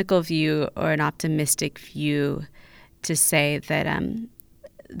cynical view or an optimistic view to say that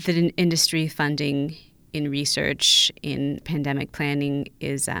that an industry funding in research in pandemic planning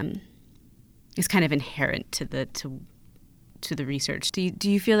is kind of inherent to the research. Do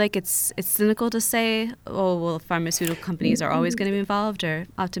you feel like it's cynical to say, oh well, pharmaceutical companies are always going to be involved, or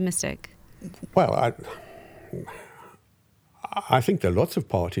optimistic? Well, I think there are lots of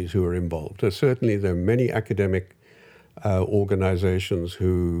parties who are involved. Certainly there are many academic organizations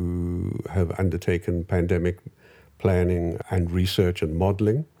who have undertaken pandemic planning and research and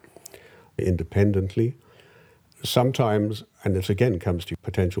modeling independently. Sometimes, and this again comes to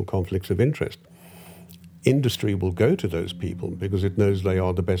potential conflicts of interest, industry will go to those people because it knows they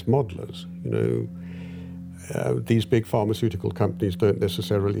are the best modelers. These big pharmaceutical companies don't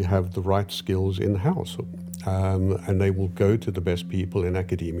necessarily have the right skills in-house, and they will go to the best people in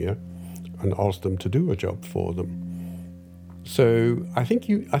academia and ask them to do a job for them. So I think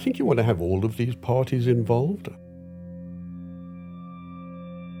you want to have all of these parties involved.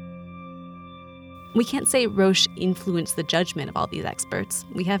 We can't say Roche influenced the judgment of all these experts.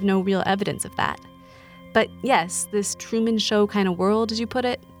 We have no real evidence of that. But yes, this Truman Show kind of world, as you put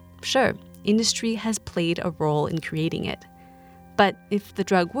it, sure, industry has played a role in creating it. But if the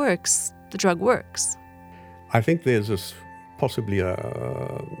drug works, the drug works. I think there's possibly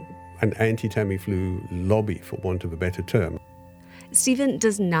an anti-Tamiflu lobby, for want of a better term. Stephen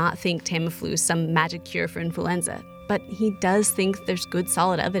does not think Tamiflu is some magic cure for influenza, but he does think there's good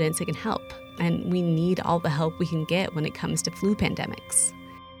solid evidence it can help, and we need all the help we can get when it comes to flu pandemics.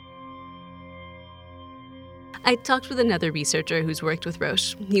 I talked with another researcher who's worked with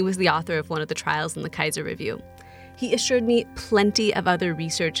Roche. He was the author of one of the trials in the Kaiser Review. He assured me plenty of other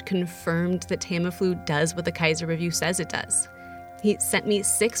research confirmed that Tamiflu does what the Kaiser Review says it does. He sent me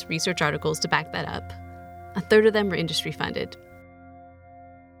 6 research articles to back that up. A third of them were industry funded.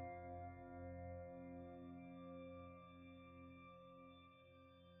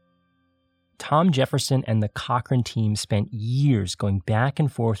 Tom Jefferson and the Cochrane team spent years going back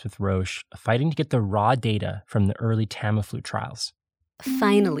and forth with Roche, fighting to get the raw data from the early Tamiflu trials.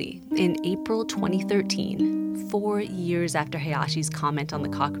 Finally, in April 2013, 4 years after Hayashi's comment on the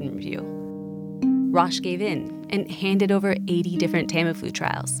Cochrane Review, Roche gave in and handed over 80 different Tamiflu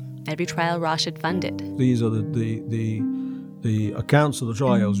trials, every trial Roche had funded. These are the accounts of the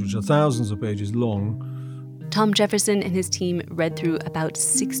trials, which are thousands of pages long. Tom Jefferson and his team read through about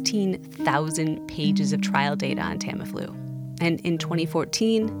 16,000 pages of trial data on Tamiflu. And in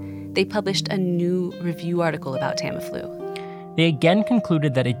 2014, they published a new review article about Tamiflu. They again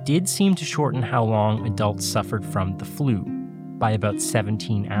concluded that it did seem to shorten how long adults suffered from the flu by about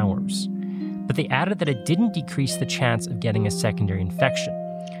 17 hours. But they added that it didn't decrease the chance of getting a secondary infection,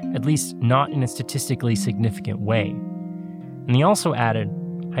 at least not in a statistically significant way. And they also added,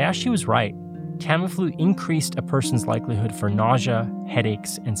 Hayashi was right. Tamiflu increased a person's likelihood for nausea,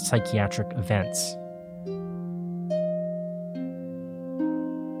 headaches, and psychiatric events.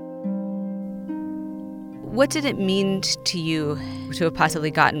 What did it mean to you to have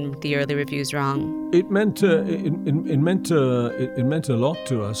possibly gotten the early reviews wrong? It meant a lot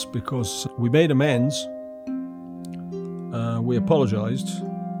to us because we made amends. We apologized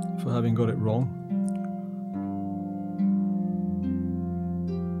for having got it wrong.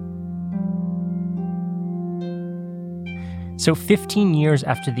 So 15 years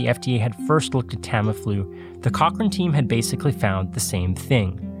after the FDA had first looked at Tamiflu, the Cochrane team had basically found the same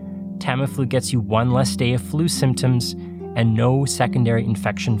thing. Tamiflu gets you one less day of flu symptoms and no secondary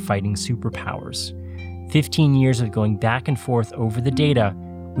infection-fighting superpowers. 15 years of going back and forth over the data,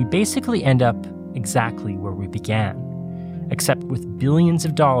 we basically end up exactly where we began, except with billions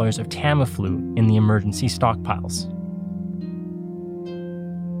of dollars of Tamiflu in the emergency stockpiles.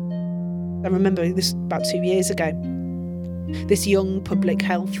 I remember this about 2 years ago. This young public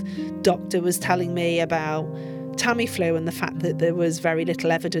health doctor was telling me about Tamiflu and the fact that there was very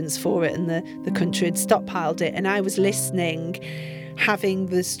little evidence for it and the country had stockpiled it. And I was listening having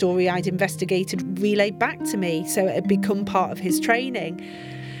the story I'd investigated relayed back to me, so it had become part of his training.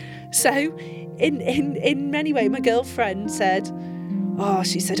 So in many ways, my girlfriend said,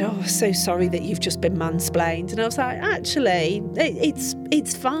 so sorry that you've just been mansplained. And I was like, actually,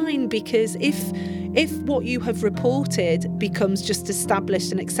 it's fine, because if what you have reported becomes just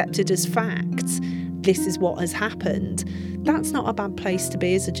established and accepted as fact, this is what has happened, that's not a bad place to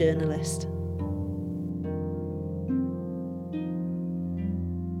be as a journalist.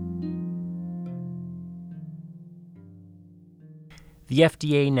 The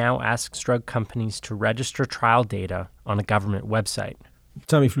FDA now asks drug companies to register trial data on a government website.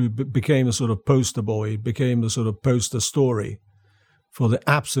 Tamiflu became a sort of poster boy, became the sort of poster story for the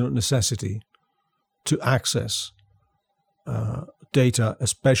absolute necessity to access data,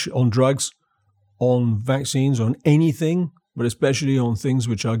 especially on drugs, on vaccines, on anything, but especially on things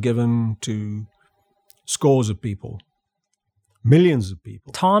which are given to scores of people. Millions of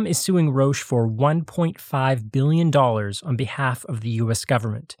people. Tom is suing Roche for $1.5 billion on behalf of the U.S.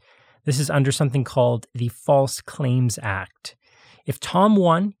 government. This is under something called the False Claims Act. If Tom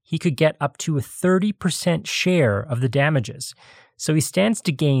won, he could get up to a 30% share of the damages, so he stands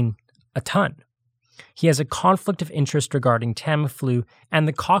to gain a ton. He has a conflict of interest regarding Tamiflu, and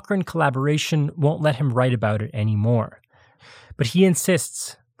the Cochrane collaboration won't let him write about it anymore. But he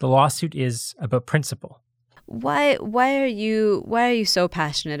insists the lawsuit is about principle. Why are you so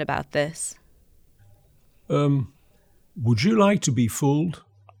passionate about this? Would you like to be fooled?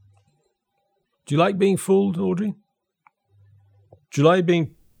 Do you like being fooled, Audrey? Do you like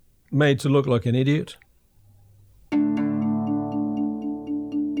being made to look like an idiot?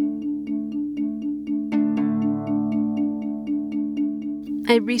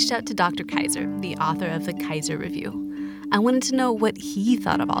 I reached out to Dr. Kaiser, the author of the Kaiser Review. I wanted to know what he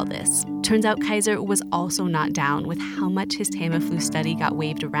thought of all this. Turns out Kaiser was also not down with how much his Tamiflu study got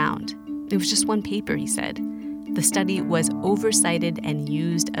waved around. It was just one paper, he said. The study was oversighted and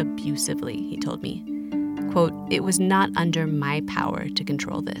used abusively, he told me. Quote, "It was not under my power to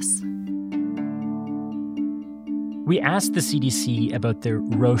control this." We asked the CDC about their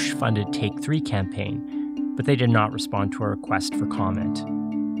Roche-funded Take 3 campaign, but they did not respond to our request for comment.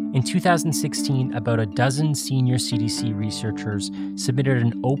 In 2016, about a dozen senior CDC researchers submitted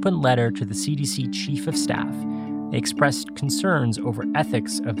an open letter to the CDC Chief of Staff. They expressed concerns over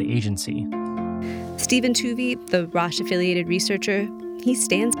ethics of the agency. Stephen Tuvey, the Roche-affiliated researcher, he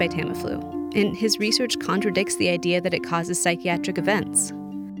stands by Tamiflu, and his research contradicts the idea that it causes psychiatric events.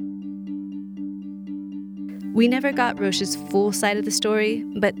 We never got Roche's full side of the story,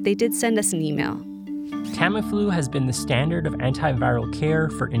 but they did send us an email. Tamiflu has been the standard of antiviral care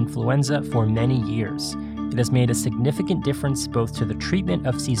for influenza for many years. It has made a significant difference both to the treatment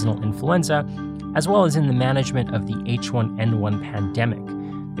of seasonal influenza as well as in the management of the H1N1 pandemic.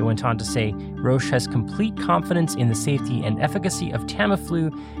 They went on to say, Roche has complete confidence in the safety and efficacy of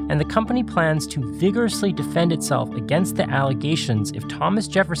Tamiflu, and the company plans to vigorously defend itself against the allegations if Thomas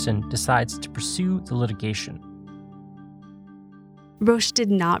Jefferson decides to pursue the litigation. Roche did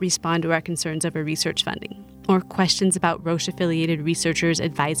not respond to our concerns over research funding or questions about Roche-affiliated researchers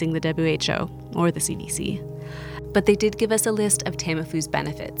advising the WHO or the CDC. But they did give us a list of Tamiflu's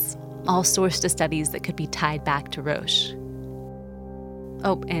benefits, all sourced to studies that could be tied back to Roche.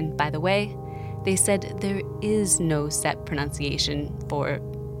 Oh, and by the way, they said there is no set pronunciation for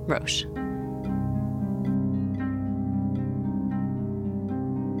Roche.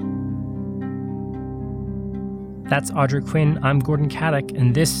 That's Audrey Quinn, I'm Gordon Katic,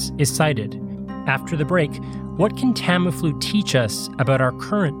 and this is Cited. After the break, what can Tamiflu teach us about our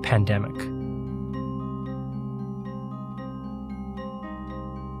current pandemic?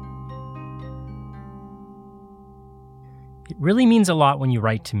 It really means a lot when you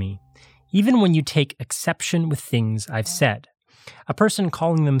write to me, even when you take exception with things I've said. A person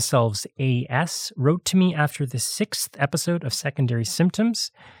calling themselves AS wrote to me after the 6th episode of Secondary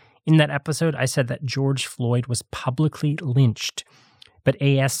Symptoms. In that episode, I said that George Floyd was publicly lynched, but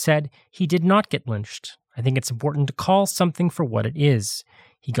AS said he did not get lynched. I think it's important to call something for what it is.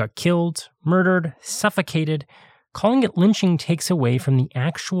 He got killed, murdered, suffocated. Calling it lynching takes away from the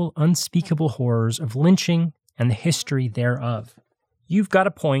actual unspeakable horrors of lynching and the history thereof. You've got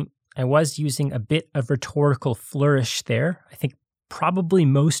a point. I was using a bit of rhetorical flourish there. I think probably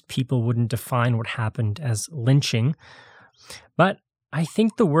most people wouldn't define what happened as lynching, but I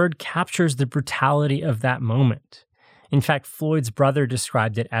think the word captures the brutality of that moment. In fact, Floyd's brother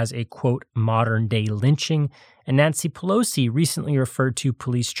described it as a, quote, modern-day lynching, and Nancy Pelosi recently referred to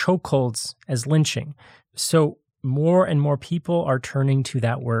police chokeholds as lynching. So more and more people are turning to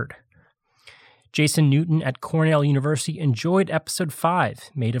that word. Jason Newton at Cornell University enjoyed episode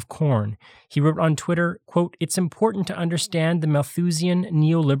 5, Made of Corn. He wrote on Twitter, quote, "It's important to understand the Malthusian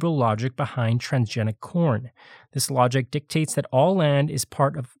neoliberal logic behind transgenic corn. This logic dictates that all land is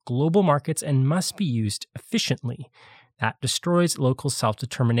part of global markets and must be used efficiently. That destroys local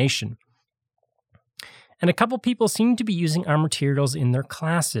self-determination." And a couple people seem to be using our materials in their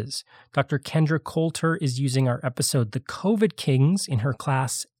classes. Dr. Kendra Coulter is using our episode The COVID Kings in her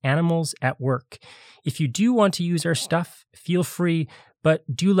class Animals at Work. If you do want to use our stuff, feel free, but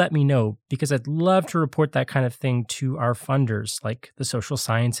do let me know, because I'd love to report that kind of thing to our funders, like the Social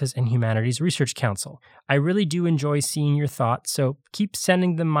Sciences and Humanities Research Council. I really do enjoy seeing your thoughts, so keep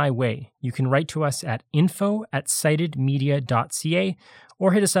sending them my way. You can write to us at info@citedmedia.ca,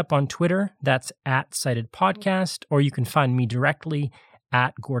 or hit us up on Twitter, that's @CitedPodcast, or you can find me directly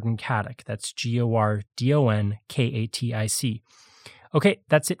at Gordon Katic, that's GordonKatic. Okay,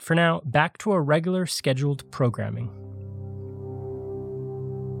 that's it for now. Back to our regular scheduled programming.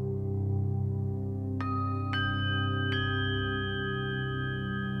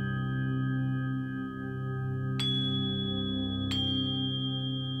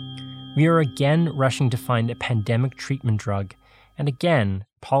 We are again rushing to find a pandemic treatment drug, and again,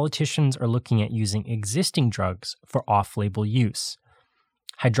 politicians are looking at using existing drugs for off-label use.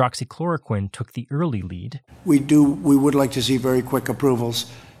 Hydroxychloroquine took the early lead. We would like to see very quick approvals,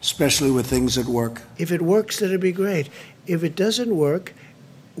 especially with things that work. If it works, that'd be great. If it doesn't work,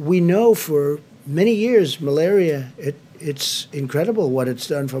 we know for many years malaria, it's incredible what it's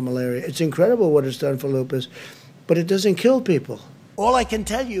done for malaria. It's incredible what it's done for lupus, but it doesn't kill people. All I can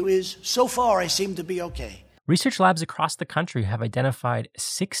tell you is, so far, I seem to be okay. Research labs across the country have identified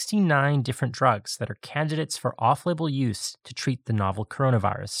 69 different drugs that are candidates for off-label use to treat the novel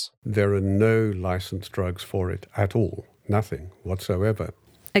coronavirus. There are no licensed drugs for it at all. Nothing whatsoever.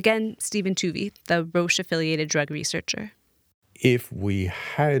 Again, Stephen Tuvey, the Roche-affiliated drug researcher. If we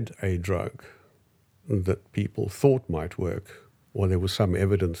had a drug that people thought might work, or there was some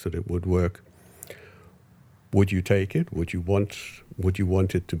evidence that it would work, would you take it? Would you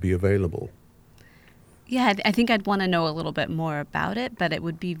want it to be available? Yeah, I think I'd want to know a little bit more about it, but it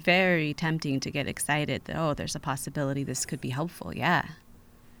would be very tempting to get excited that, oh, there's a possibility this could be helpful. Yeah.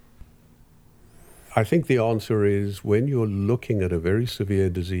 I think the answer is when you're looking at a very severe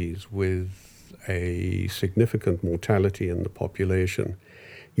disease with a significant mortality in the population,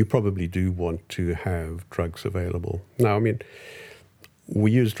 you probably do want to have drugs available. Now, I mean,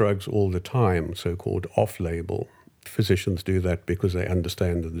 we use drugs all the time, so-called off-label. Physicians do that because they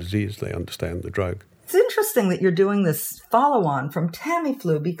understand the disease, they understand the drug. It's interesting that you're doing this follow-on from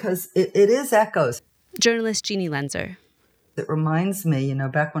Tamiflu because it is echoes. Journalist Jeannie Lenzer. It reminds me,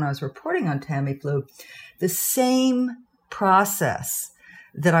 back when I was reporting on Tamiflu, the same process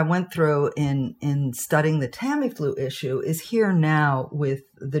that I went through in studying the Tamiflu issue is here now with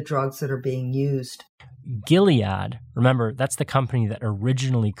the drugs that are being used. Gilead, remember, that's the company that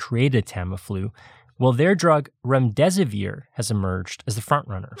originally created Tamiflu. Well, their drug remdesivir has emerged as the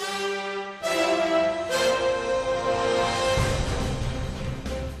frontrunner.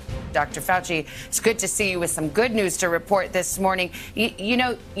 Dr. Fauci, it's good to see you with some good news to report this morning.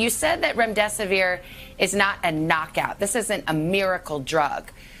 You said that remdesivir is not a knockout. This isn't a miracle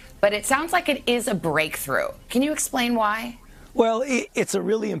drug, but it sounds like it is a breakthrough. Can you explain why? Well, it's a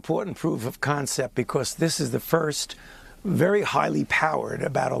really important proof of concept because this is the first very highly powered,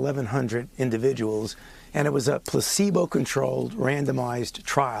 about 1,100 individuals, and it was a placebo-controlled randomized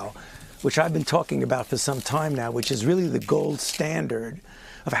trial, which I've been talking about for some time now, which is really the gold standard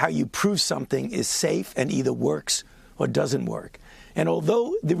of how you prove something is safe and either works or doesn't work. And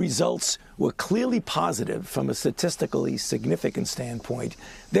although the results were clearly positive from a statistically significant standpoint,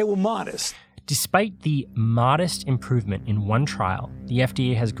 they were modest. Despite the modest improvement in one trial, the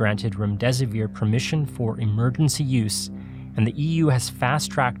FDA has granted remdesivir permission for emergency use, and the EU has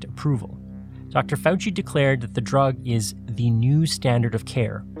fast-tracked approval. Dr. Fauci declared that the drug is the new standard of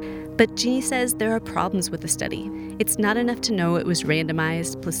care. But Jeannie says there are problems with the study. It's not enough to know it was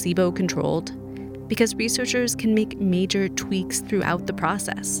randomized, placebo-controlled, because researchers can make major tweaks throughout the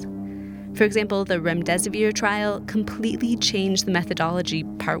process. For example, the remdesivir trial completely changed the methodology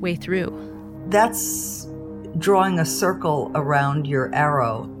partway through. That's drawing a circle around your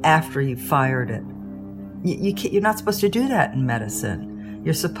arrow after you've fired it. You're not supposed to do that in medicine.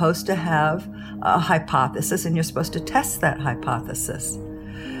 You're supposed to have a hypothesis and you're supposed to test that hypothesis.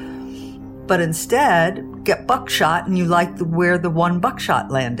 But instead, get buckshot and you like where the one buckshot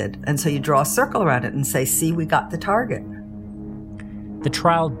landed. And so you draw a circle around it and say, see, we got the target. The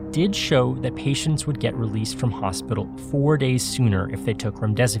trial did show that patients would get released from hospital 4 days sooner if they took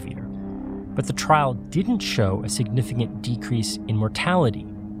remdesivir. but the trial didn't show a significant decrease in mortality.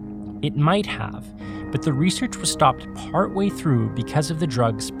 It might have, but the research was stopped partway through because of the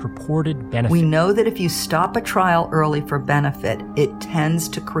drug's purported benefit. We know that if you stop a trial early for benefit, it tends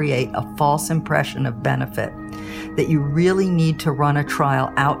to create a false impression of benefit, that you really need to run a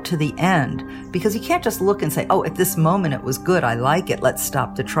trial out to the end, because you can't just look and say, oh, at this moment it was good, I like it, let's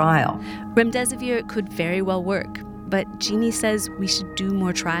stop the trial. Remdesivir could very well work, but Jeannie says we should do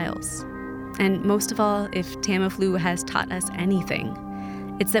more trials. And most of all, if Tamiflu has taught us anything,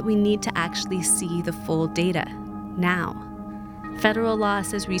 it's that we need to actually see the full data, now. Federal law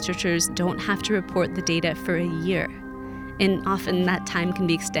says researchers don't have to report the data for a year, and often that time can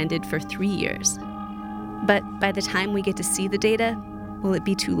be extended for 3 years. But by the time we get to see the data, will it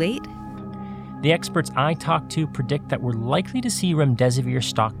be too late? The experts I talked to predict that we're likely to see remdesivir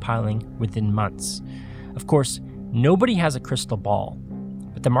stockpiling within months. Of course, nobody has a crystal ball,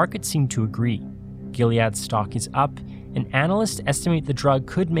 but the market seemed to agree. Gilead's stock is up, and analysts estimate the drug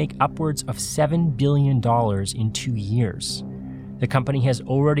could make upwards of $7 billion in 2 years. The company has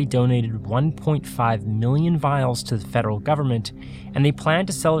already donated 1.5 million vials to the federal government, and they plan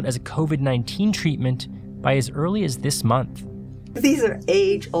to sell it as a COVID-19 treatment by as early as this month. These are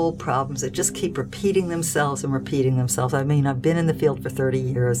age-old problems that just keep repeating themselves and repeating themselves. I mean, I've been in the field for 30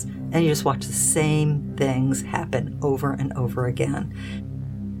 years, and you just watch the same things happen over and over again.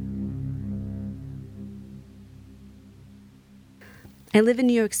 I live in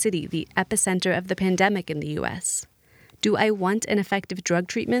New York City, the epicenter of the pandemic in the U.S. Do I want an effective drug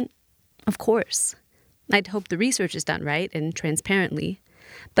treatment? Of course. I'd hope the research is done right and transparently.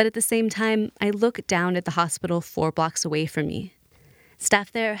 But at the same time, I look down at the hospital 4 blocks away from me.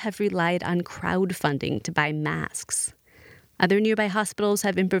 Staff there have relied on crowdfunding to buy masks. Other nearby hospitals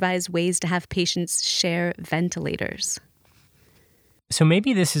have improvised ways to have patients share ventilators. So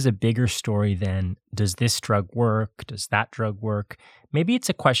maybe this is a bigger story than, does this drug work? Does that drug work? Maybe it's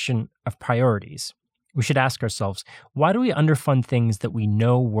a question of priorities. We should ask ourselves, why do we underfund things that we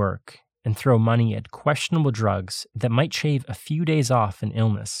know work and throw money at questionable drugs that might shave a few days off an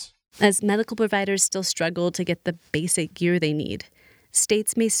illness? As medical providers still struggle to get the basic gear they need,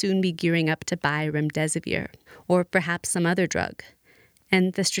 states may soon be gearing up to buy remdesivir, or perhaps some other drug.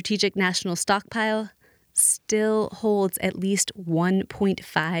 And the Strategic National Stockpile still holds at least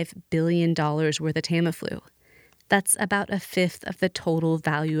 $1.5 billion worth of Tamiflu. That's about a fifth of the total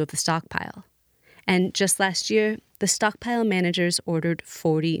value of the stockpile. And just last year, the stockpile managers ordered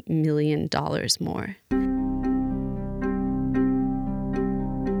 $40 million more.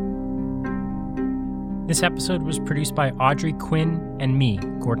 This episode was produced by Audrey Quinn and me,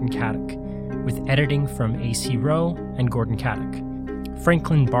 Gordon Katic, with editing from A.C. Rowe and Gordon Katic.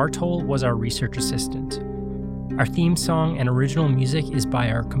 Franklin Bartol was our research assistant. Our theme song and original music is by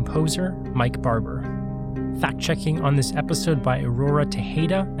our composer, Mike Barber. Fact-checking on this episode by Aurora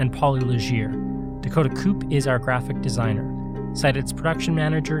Tejeda and Polly Legier. Dakota Koop is our graphic designer. Cited's production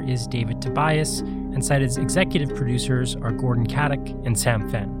manager is David Tobias, and Cited's executive producers are Gordon Katic and Sam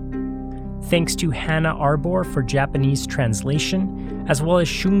Fenn. Thanks to Hannah Arbor for Japanese translation, as well as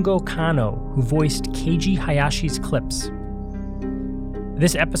Shungo Kano, who voiced Keiji Hayashi's clips.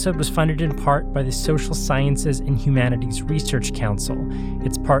 This episode was funded in part by the Social Sciences and Humanities Research Council.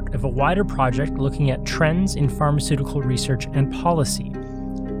 It's part of a wider project looking at trends in pharmaceutical research and policy.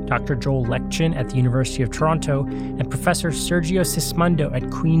 Dr. Joel Lechtjen at the University of Toronto and Professor Sergio Sismondo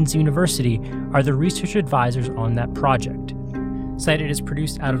at Queen's University are the research advisors on that project. Cited is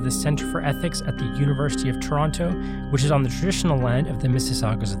produced out of the Center for Ethics at the University of Toronto, which is on the traditional land of the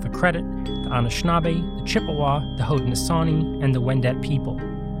Mississaugas of the Credit, the Anishinaabe, the Chippewa, the Haudenosaunee, and the Wendat people.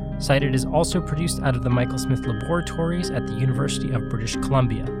 Cited is also produced out of the Michael Smith Laboratories at the University of British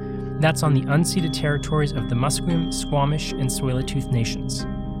Columbia. That's on the unceded territories of the Musqueam, Squamish, and Tsleil-Waututh nations.